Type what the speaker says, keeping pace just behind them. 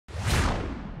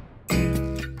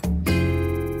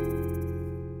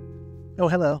Oh,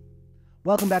 hello.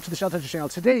 Welcome back to the Shell Toucher channel.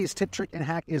 Today's tip, trick, and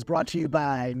hack is brought to you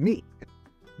by me,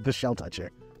 the Shell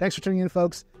Toucher. Thanks for tuning in,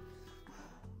 folks.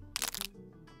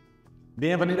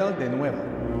 Bienvenido de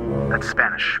nuevo. That's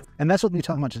Spanish. And that's what we'll be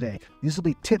talking about today. These will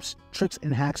be tips, tricks,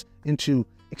 and hacks into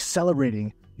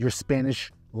accelerating your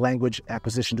Spanish language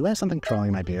acquisition. Do I have something crawling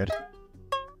in my beard?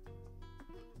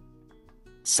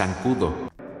 Zancudo.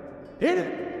 Hit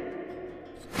it.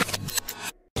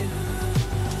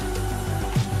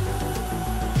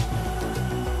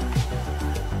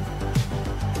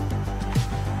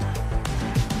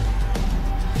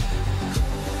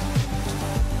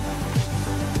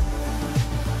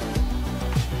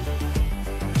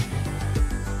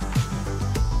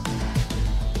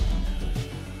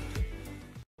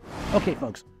 Okay,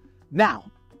 folks, now,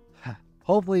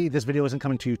 hopefully this video isn't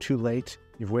coming to you too late.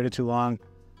 You've waited too long.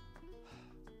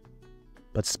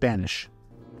 But Spanish.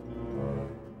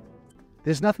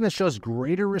 There's nothing that shows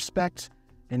greater respect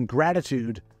and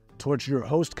gratitude towards your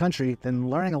host country than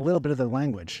learning a little bit of the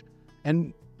language.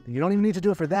 And you don't even need to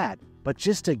do it for that, but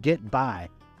just to get by,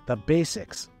 the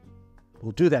basics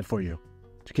will do that for you.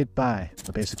 To get by,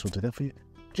 the basics will do that for you.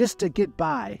 Just to get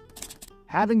by,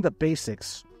 having the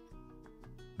basics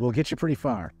will get you pretty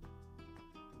far.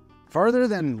 Further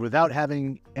than without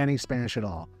having any Spanish at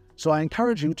all. So I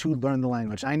encourage you to learn the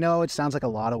language. I know it sounds like a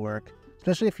lot of work,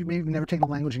 especially if you maybe never taken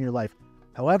a language in your life.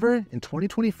 However, in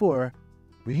 2024,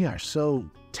 we are so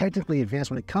technically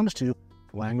advanced when it comes to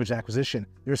language acquisition.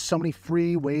 There's so many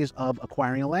free ways of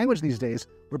acquiring a language these days.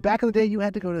 Where back in the day, you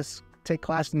had to go to take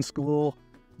class in school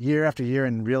year after year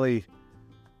and really...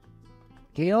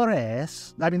 ¿Qué hora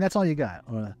es? I mean, that's all you got.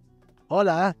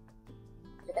 Hola.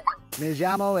 Me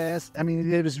llamo es. I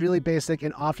mean, it was really basic,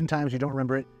 and oftentimes you don't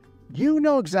remember it. You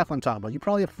know exactly what I'm talking about. You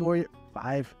probably have 4,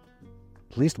 5,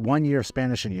 at least 1 year of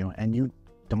Spanish in you, and you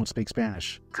don't speak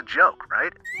Spanish. It's a joke,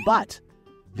 right? But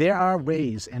there are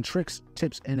ways and tricks,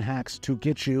 tips, and hacks to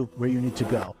get you where you need to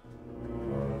go.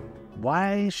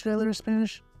 Why should I learn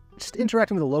Spanish? Just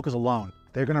interacting with the locals alone.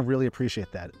 They're going to really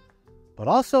appreciate that. But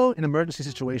also in emergency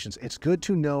situations, it's good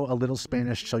to know a little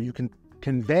Spanish so you can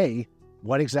convey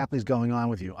what exactly is going on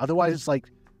with you. Otherwise, it's like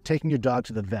taking your dog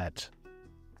to the vet.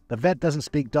 The vet doesn't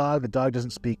speak dog. The dog doesn't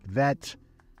speak vet.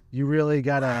 You really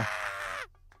gotta...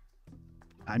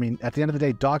 I mean, at the end of the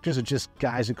day, doctors are just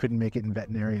guys who couldn't make it in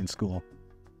veterinarian school.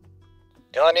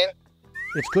 You know what I mean?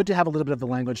 It's good to have a little bit of the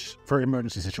language for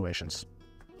emergency situations.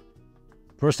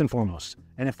 First and foremost.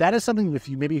 And if that is something, if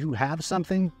you maybe who have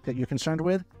something that you're concerned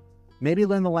with, maybe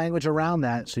learn the language around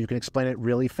that so you can explain it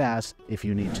really fast if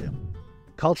you need to.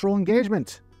 Cultural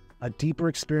engagement, a deeper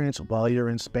experience while you're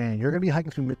in Spain. You're going to be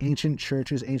hiking through ancient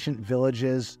churches, ancient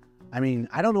villages. I mean,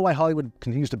 I don't know why Hollywood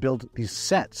continues to build these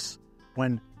sets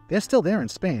when they're still there in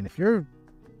Spain. If you're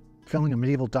filming a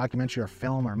medieval documentary or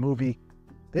film or movie,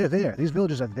 they're there. These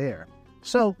villages are there.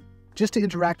 So just to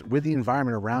interact with the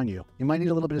environment around you, you might need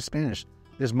a little bit of Spanish.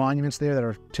 There's monuments there that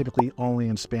are typically only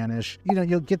in Spanish. You know,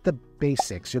 you'll get the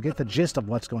basics. You'll get the gist of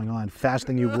what's going on faster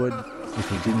than you would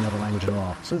if you didn't know the language at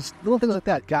all. So it's little things like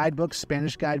that. Guidebooks,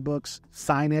 Spanish guidebooks,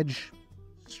 signage,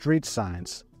 street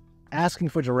signs, asking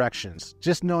for directions,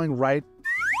 just knowing right,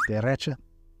 derecha,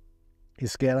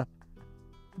 izquierda,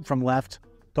 from left,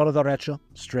 todo derecho,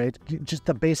 straight. Just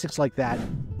the basics like that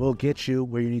will get you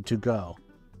where you need to go.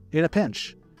 In a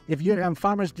pinch. If you're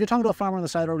talking to a farmer on the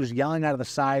side of the road who's yelling out of the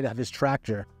side of his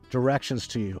tractor directions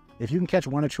to you, if you can catch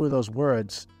 1 or 2 of those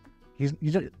words, you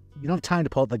don't have time to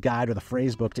pull out the guide or the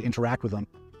phrase book to interact with them.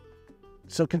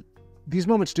 So these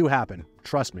moments do happen,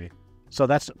 trust me. So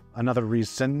that's another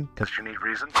reason. Because you need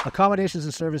reasons. Accommodations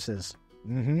and services.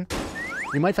 You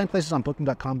might find places on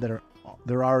Booking.com that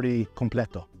they're already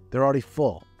completo. They're already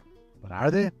full. But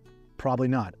are they? Probably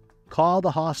not. Call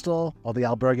the hostel or the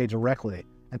albergue directly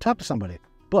and talk to somebody.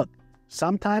 Book.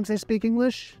 Sometimes they speak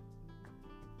English.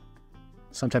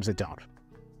 Sometimes they don't.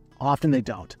 Often they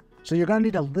don't. So you're going to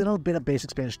need a little bit of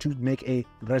basic Spanish to make a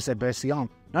reservación.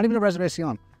 Not even a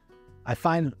reservación. I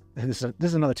find, this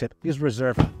is another tip, use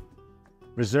reserva.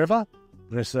 Reserva,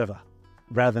 reserva,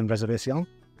 rather than reservación.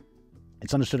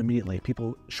 It's understood immediately.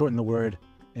 People shorten the word.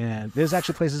 And there's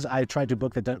actually places I tried to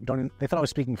book that don't they thought I was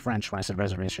speaking French when I said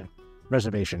reservation.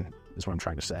 Reservation is what I'm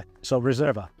trying to say. So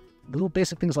reserva. Little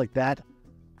basic things like that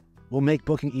will make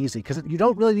booking easy because you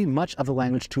don't really need much of the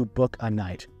language to book a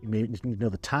night. You need to know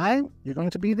the time you're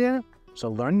going to be there.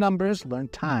 So learn numbers, learn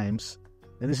times.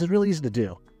 And this is really easy to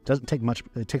do. It doesn't take much.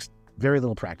 It takes very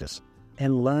little practice.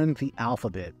 And learn the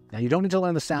alphabet. Now, you don't need to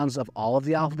learn the sounds of all of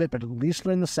the alphabet, but at least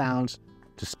learn the sounds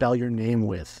to spell your name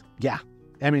with. Yeah.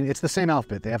 I mean, it's the same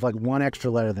alphabet. They have like 1 extra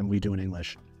letter than we do in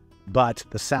English. But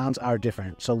the sounds are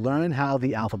different. So learn how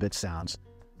the alphabet sounds.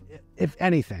 if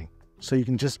anything, so you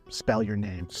can just spell your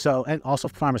name. So, and also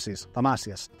pharmacies,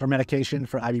 farmacias, for medication,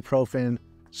 for ibuprofen,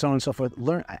 so on and so forth.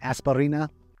 Learn aspirina.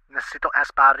 Necesito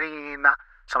aspirina.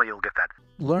 Some of you will get that.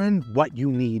 Learn what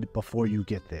you need before you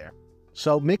get there.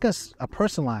 So make us a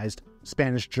personalized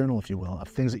Spanish journal, if you will, of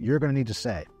things that you're going to need to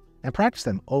say, and practice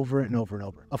them over and over and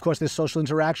over. Of course, there's social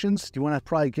interactions. Do you want to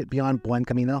probably get beyond buen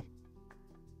camino?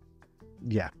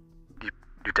 Yeah.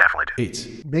 You definitely do.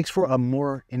 8. Makes for a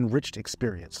more enriched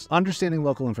experience. Understanding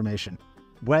local information.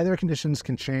 Weather conditions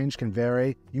can change, can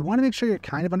vary. You want to make sure you're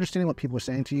kind of understanding what people are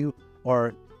saying to you,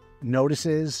 or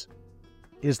notices,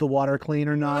 is the water clean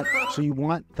or not? So you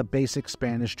want the basic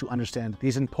Spanish to understand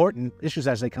these important issues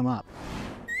as they come up.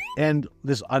 And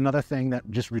there's another thing that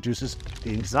just reduces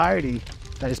the anxiety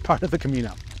that is part of the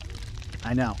Camino.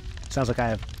 I know, sounds like I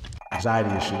have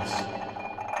anxiety issues.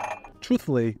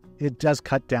 Truthfully, it does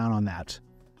cut down on that.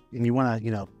 And you want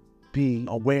to, be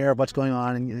aware of what's going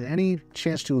on, and any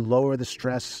chance to lower the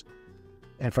stress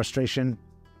and frustration,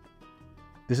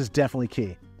 this is definitely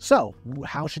key. So,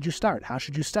 how should you start? How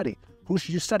should you study? Who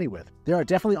should you study with? There are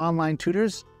definitely online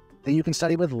tutors that you can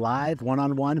study with live,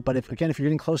 one-on-one, but if you're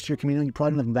getting close to your Camino, you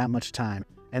probably don't have that much time.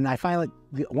 And I find like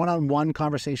the one-on-one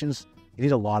conversations, you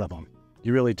need a lot of them.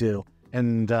 You really do.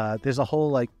 And there's a whole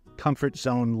like comfort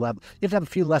zone level. You have to have a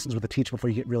few lessons with a teacher before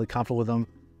you get really comfortable with them.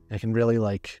 And it can really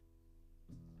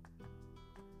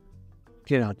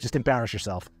just embarrass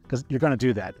yourself, because you're going to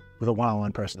do that with a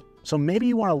one-on-one person. So maybe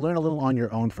you want to learn a little on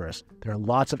your own first. There are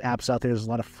lots of apps out there. There's a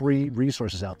lot of free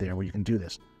resources out there where you can do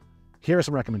this. Here are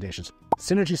some recommendations.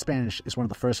 Synergy Spanish is one of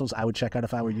the first ones I would check out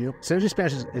if I were you. Synergy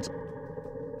Spanish it's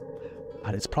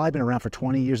probably been around for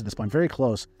 20 years at this point, very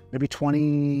close. Maybe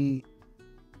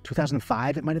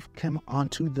 2005 it might have come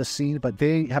onto the scene, but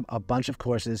they have a bunch of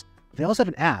courses. They also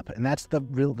have an app, and that's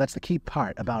the key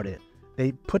part about it.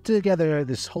 They put together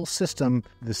this whole system,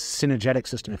 this synergetic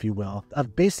system, if you will,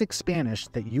 of basic Spanish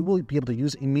that you will be able to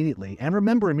use immediately and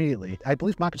remember immediately. I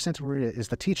believe Marco Santamarita is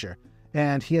the teacher,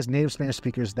 and he has native Spanish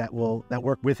speakers that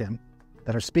work with him,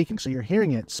 that are speaking. So you're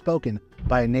hearing it spoken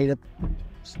by a native...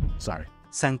 Sorry.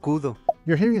 Zancudo.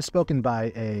 You're hearing it spoken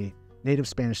by a native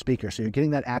Spanish speaker, so you're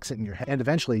getting that accent in your head, and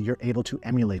eventually you're able to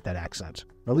emulate that accent,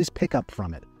 or at least pick up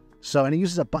from it. So, and it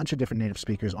uses a bunch of different native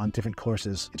speakers on different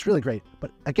courses. It's really great.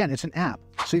 But again, it's an app.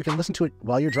 So you can listen to it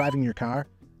while you're driving your car,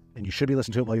 and you should be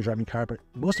listening to it while you're driving your car, but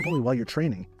most importantly, while you're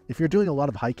training. If you're doing a lot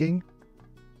of hiking,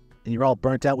 and you're all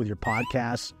burnt out with your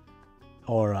podcasts,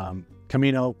 or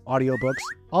Camino audiobooks,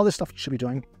 all this stuff you should be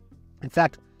doing. In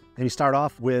fact, maybe start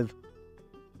off with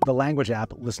the language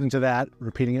app, listening to that,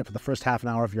 repeating it for the first half an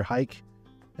hour of your hike,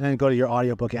 and then go to your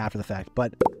audiobook after the fact.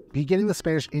 But be getting the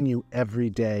Spanish in you every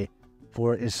day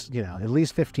for at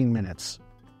least 15 minutes.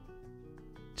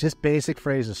 Just basic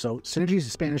phrases. So Synergy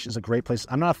Spanish is a great place.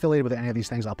 I'm not affiliated with any of these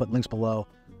things. I'll put links below.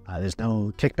 There's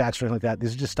no kickbacks or anything like that.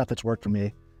 This is just stuff that's worked for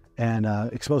me and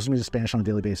exposes me to Spanish on a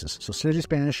daily basis. So Synergy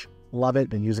Spanish, love it.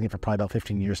 Been using it for probably about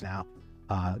 15 years now.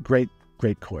 Great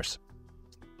course.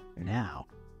 Now,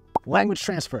 language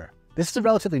transfer. This is a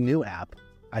relatively new app.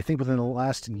 I think within the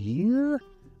last year.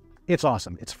 It's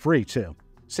awesome. It's free too.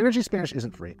 Synergy Spanish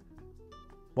isn't free.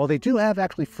 Well, they do have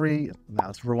actually free... Now,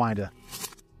 let's rewind to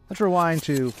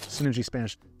Synergy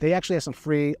Spanish. They actually have some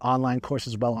free online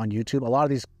courses as well on YouTube. A lot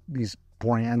of these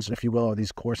brands, if you will, or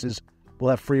these courses will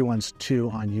have free ones too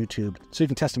on YouTube, so you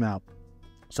can test them out.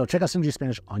 So check out Synergy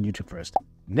Spanish on YouTube first.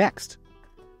 Next,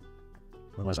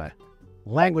 where was I?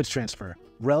 Language transfer.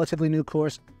 Relatively new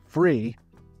course, free.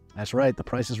 That's right, the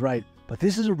price is right. But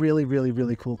this is a really, really,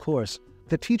 really cool course.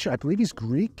 The teacher, I believe he's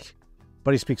Greek,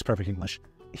 but he speaks perfect English.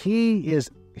 He's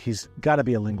got to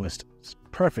be a linguist. It's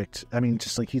perfect. I mean,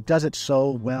 just like he does it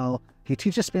so well. He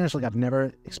teaches Spanish like I've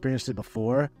never experienced it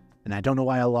before, and I don't know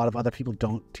why a lot of other people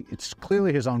don't. It's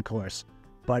clearly his own course,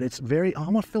 but it's very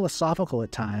almost philosophical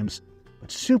at times,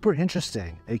 but super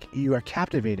interesting. Like, you are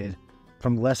captivated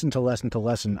from lesson to lesson to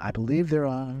lesson. I believe there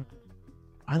are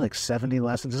like 70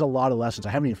 lessons. There's a lot of lessons. I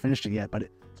haven't even finished it yet, but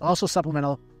it's also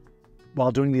supplemental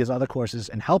while doing these other courses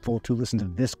and helpful to listen to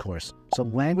this course. So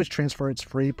language transfer, it's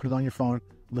free. Put it on your phone.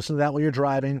 Listen to that while you're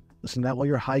driving. Listen to that while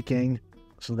you're hiking.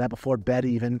 Listen to that before bed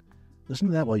even. Listen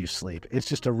to that while you sleep. It's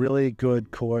just a really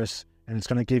good course, and it's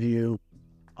going to give you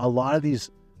a lot of these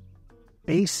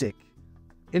basic,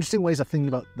 interesting ways of thinking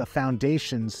about the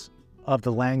foundations of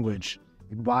the language,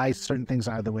 why certain things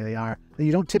are the way they are, that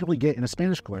you don't typically get in a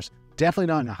Spanish course. Definitely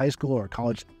not in a high school or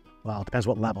college. Well, it depends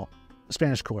what level. A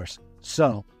Spanish course.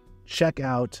 So check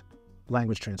out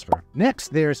language transfer. Next,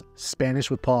 there's Spanish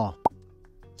with Paul.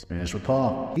 Spanish with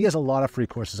Paul. He has a lot of free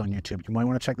courses on YouTube. You might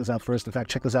want to check this out first. In fact,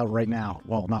 check this out right now.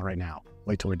 Well, not right now.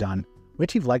 Wait till we're done. Wait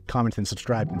till you've liked, commented, and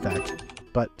subscribed, in fact.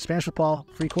 But Spanish with Paul,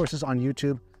 free courses on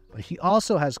YouTube. But he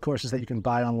also has courses that you can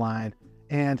buy online,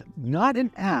 and not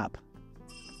an app,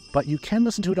 but you can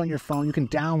listen to it on your phone. You can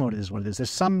download it is what it is. There's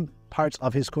some parts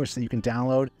of his course that you can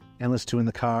download and listen to in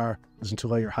the car, listen to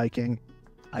while you're hiking.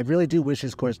 I really do wish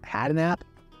his course had an app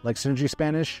like Synergy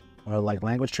Spanish or like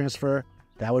Language Transfer.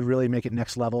 That would really make it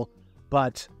next level.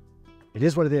 But it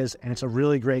is what it is, and it's a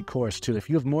really great course too. If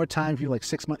you have more time, if you're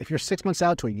 6 months, if you're 6 months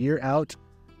out to a year out,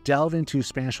 delve into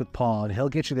Spanish with Paul, and he'll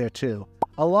get you there too.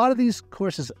 A lot of these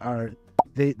courses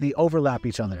they overlap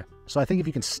each other. So I think if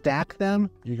you can stack them,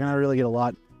 you're gonna really get a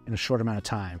lot in a short amount of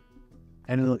time.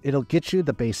 And it'll get you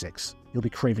the basics. You'll be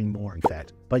craving more, in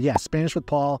fact. But yeah, Spanish with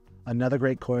Paul, another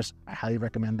great course. I highly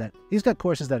recommend that. He's got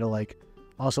courses that are like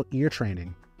also ear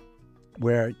training,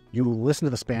 where you listen to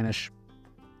the Spanish.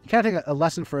 You kind of take a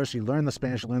lesson first, you learn the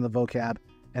Spanish, you learn the vocab,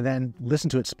 and then listen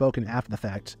to it spoken after the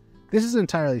fact. This is an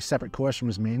entirely separate course from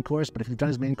his main course, but if you've done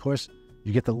his main course,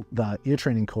 you get the ear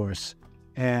training course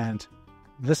and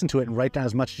listen to it and write down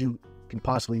as much as you can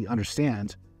possibly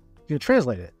understand. You can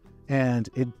translate it, and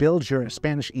it builds your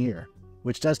Spanish ear,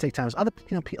 which does take time. A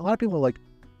lot of people are like,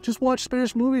 just watch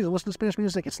Spanish movies and listen to Spanish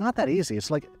music. It's not that easy.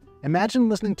 It's like, imagine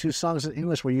listening to songs in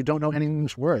English where you don't know any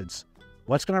English words.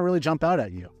 What's going to really jump out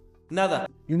at you? Nada.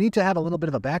 You need to have a little bit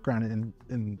of a background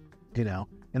in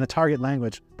the target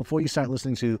language before you start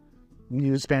listening to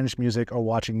Spanish music or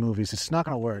watching movies. It's not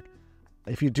going to work.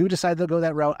 If you do decide to go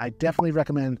that route, I definitely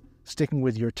recommend sticking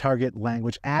with your target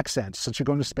language accent. Since you're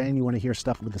going to Spain, you want to hear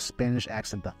stuff with the Spanish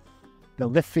accent, the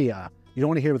lifia. You don't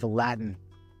want to hear with the Latin.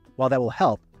 While that will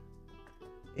help,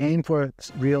 aim for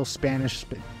real Spanish,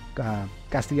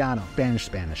 Castellano,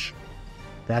 Spanish.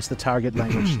 That's the target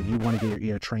language that you want to get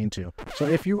your ear trained to. So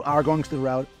if you are going to the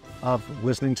route of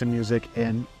listening to music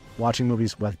and watching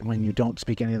movies when you don't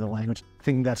speak any of the language,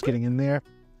 thinking that's getting in there,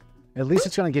 at least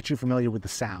it's going to get you familiar with the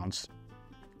sounds.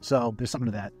 So there's something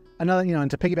to that. Another, and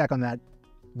to piggyback on that,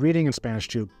 reading in Spanish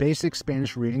too. Basic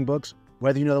Spanish reading books,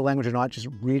 whether you know the language or not, just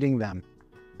reading them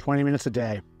 20 minutes a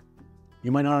day.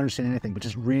 You might not understand anything, but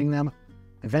just reading them,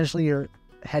 eventually your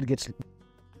head gets,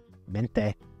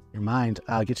 your mind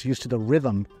gets used to the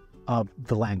rhythm of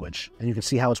the language, and you can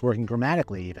see how it's working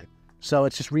grammatically even. So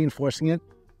it's just reinforcing it.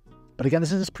 But again,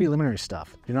 this is just preliminary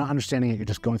stuff. You're not understanding it, you're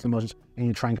just going through the motions, and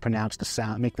you're trying to pronounce the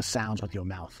sound, make the sounds with your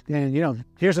mouth. And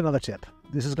here's another tip.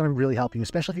 This is going to really help you,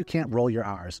 especially if you can't roll your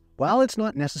R's. While it's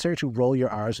not necessary to roll your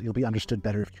R's, you'll be understood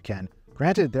better if you can.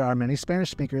 Granted, there are many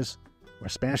Spanish speakers where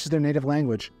Spanish is their native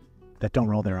language that don't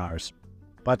roll their R's,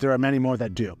 but there are many more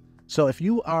that do. So if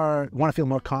you want to feel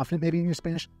more confident maybe in your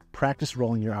Spanish, practice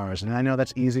rolling your R's. And I know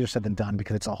that's easier said than done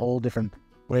because it's a whole different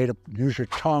way to use your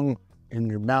tongue in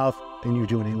your mouth than you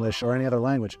do in English or any other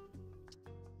language.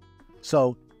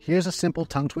 So here's a simple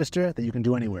tongue twister that you can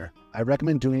do anywhere. I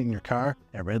recommend doing it in your car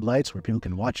at red lights where people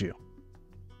can watch you.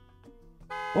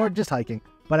 Or just hiking.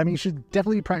 But you should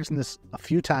definitely be practicing this a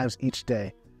few times each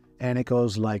day. And it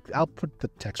goes like, I'll put the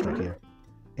text right here.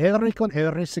 Erri con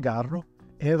erri cigarro,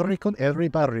 erri con erri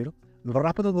barril,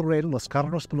 rápido ruedan los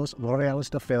carros por los reales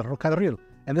de ferrocarril.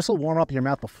 And this will warm up your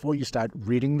mouth before you start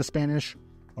reading the Spanish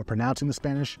or pronouncing the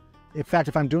Spanish. In fact,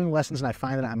 if I'm doing lessons and I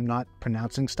find that I'm not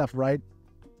pronouncing stuff right,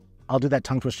 I'll do that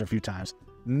tongue twister a few times.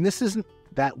 And this isn't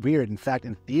that weird. In fact,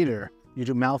 in theater, you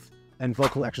do mouth and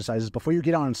vocal exercises before you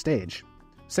get on stage.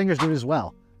 Singers do it as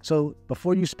well. So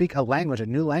before you speak a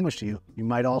new language to you, you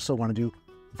might also want to do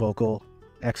vocal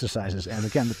exercises. And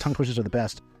again, the tongue twisters are the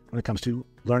best when it comes to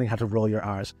learning how to roll your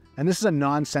R's. And this is a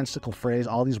nonsensical phrase.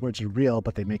 All these words are real,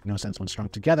 but they make no sense when strung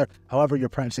together. However, you're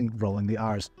practicing rolling the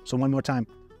R's. So one more time.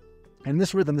 And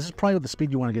this rhythm, this is probably the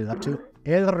speed you want to get it up to.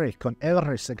 Erri con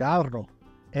erri cigarro,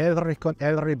 erri con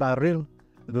erri barril,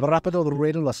 rápido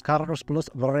ruedan los carros por los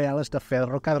reales de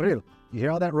ferrocarril. You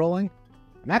hear all that rolling?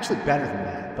 I'm actually better than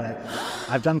that, but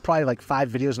I've done probably like 5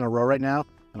 videos in a row right now,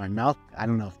 and my mouth, I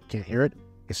don't know if you can't hear it,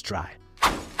 it's dry.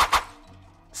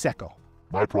 Seco.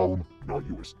 My problem, not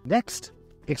yours. Next,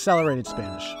 accelerated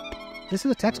Spanish. This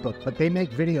is a textbook, but they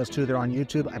make videos too. They're on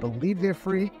YouTube. I believe they're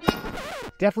free.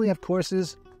 Definitely have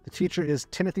courses. The teacher is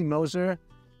Timothy Moser.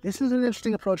 This is an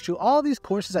interesting approach too. All these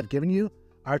courses I've given you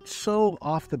are so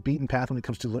off the beaten path when it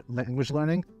comes to language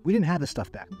learning. We didn't have this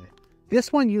stuff back in the day.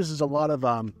 This one uses a lot of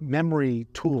memory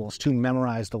tools to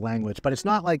memorize the language, but it's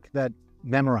not like that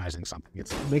memorizing something.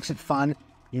 It makes it fun,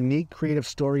 unique, creative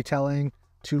storytelling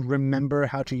to remember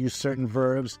how to use certain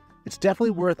verbs. It's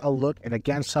definitely worth a look, and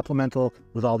again, supplemental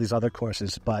with all these other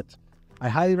courses, but I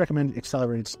highly recommend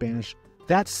Accelerated Spanish.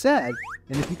 That said,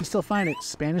 and if you can still find it,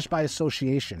 Spanish by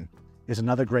Association is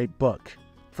another great book.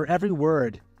 For every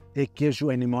word, it gives you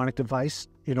a mnemonic device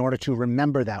in order to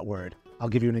remember that word. I'll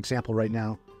give you an example right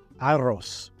now.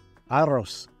 Arroz.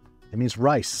 Arroz. It means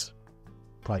rice.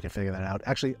 Probably can figure that out.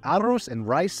 Actually, arroz and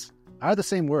rice are the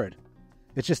same word.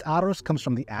 It's just arroz comes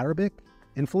from the Arabic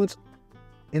influence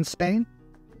in Spain,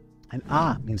 and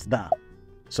means the.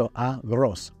 So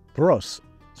arroz. Arroz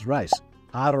is rice.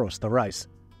 Arroz, the rice.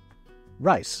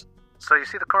 Rice. So you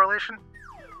see the correlation?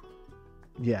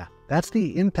 Yeah, that's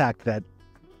the impact that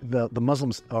the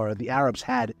Muslims or the Arabs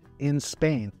had in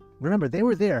Spain. Remember, they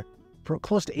were there for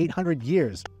close to 800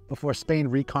 years before Spain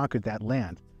reconquered that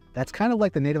land. That's kind of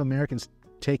like the Native Americans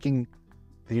taking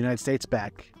the United States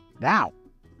back now.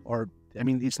 Or, I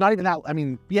mean, it's not even that, I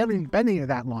mean, we haven't even been here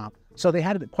that long. So they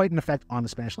had quite an effect on the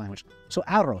Spanish language. So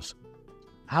arroz.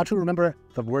 How to remember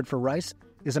the word for rice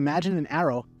is imagine an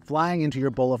arrow flying into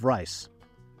your bowl of rice.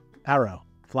 Arrow,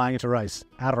 flying into rice.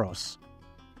 Arroz.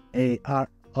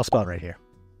 I'll spell it right here.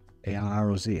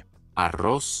 A-R-O-Z.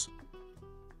 Arroz.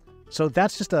 So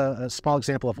that's just a small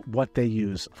example of what they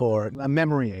use for a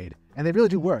memory aid. And they really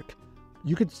do work.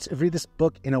 You could read this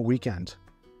book in a weekend.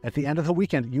 At the end of the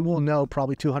weekend, you will know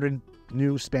probably 200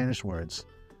 new Spanish words.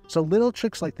 So little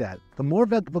tricks like that. The more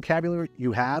vocabulary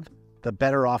you have, the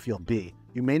better off you'll be.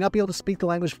 You may not be able to speak the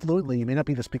language fluently. You may not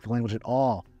be able to speak the language at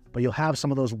all. But you'll have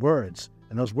some of those words.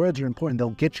 And those words are important. They'll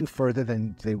get you further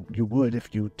than you would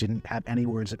if you didn't have any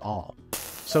words at all.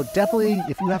 So definitely,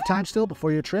 if you have time still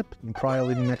before your trip, you're probably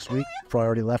leaving next week, before I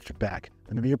already left, you're back.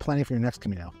 And maybe you're planning for your next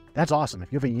Camino. That's awesome.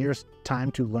 If you have a year's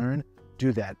time to learn,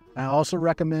 do that. I also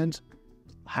recommend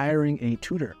hiring a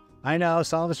tutor. I know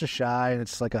some of us are shy and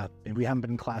it's like we haven't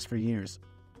been in class for years.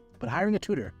 But hiring a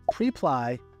tutor,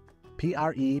 Preply,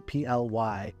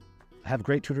 Preply, have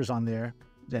great tutors on there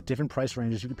at different price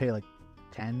ranges. You can pay like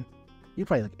 10, you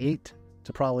probably like 8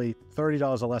 to probably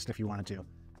 $30 or less if you wanted to.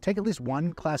 Take at least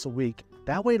one class a week.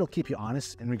 That way it'll keep you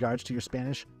honest in regards to your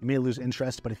Spanish. You may lose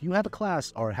interest, but if you have a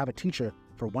class or have a teacher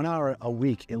for 1 hour a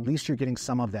week, at least you're getting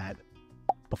some of that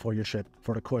before your trip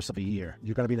for the course of a year.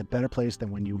 You're going to be in a better place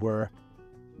than when you were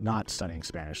not studying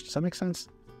Spanish. Does that make sense?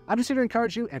 I'm just here to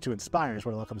encourage you and to inspire is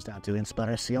what it all comes down to.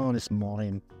 Inspiración es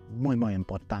muy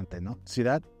importante, no? See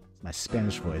that? It's my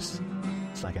Spanish voice.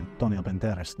 It's like Antonio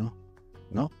Banderas, no?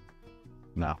 No?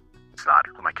 No. It's not.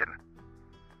 Who am I kidding?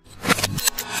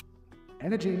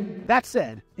 Energy. That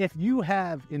said, if you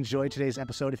have enjoyed today's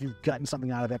episode, if you've gotten something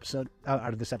out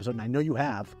of this episode, and I know you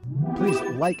have, please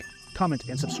like, comment,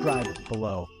 and subscribe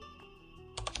below.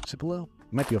 Is it below?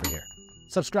 It might be over here.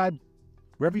 Subscribe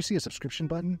wherever you see a subscription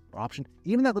button or option,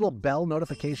 even that little bell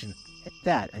notification. Hit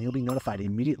that, and you'll be notified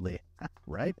immediately,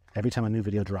 right? Every time a new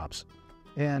video drops.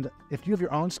 And if you have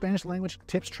your own Spanish language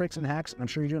tips, tricks, and hacks, and I'm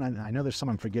sure you do, and I know there's some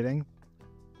I'm forgetting,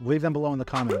 leave them below in the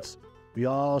comments. We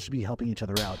all should be helping each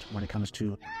other out when it comes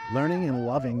to learning and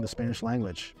loving the Spanish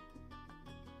language.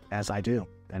 As I do,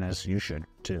 and as you should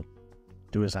too.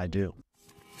 Do as I do.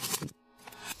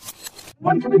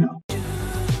 One Camino.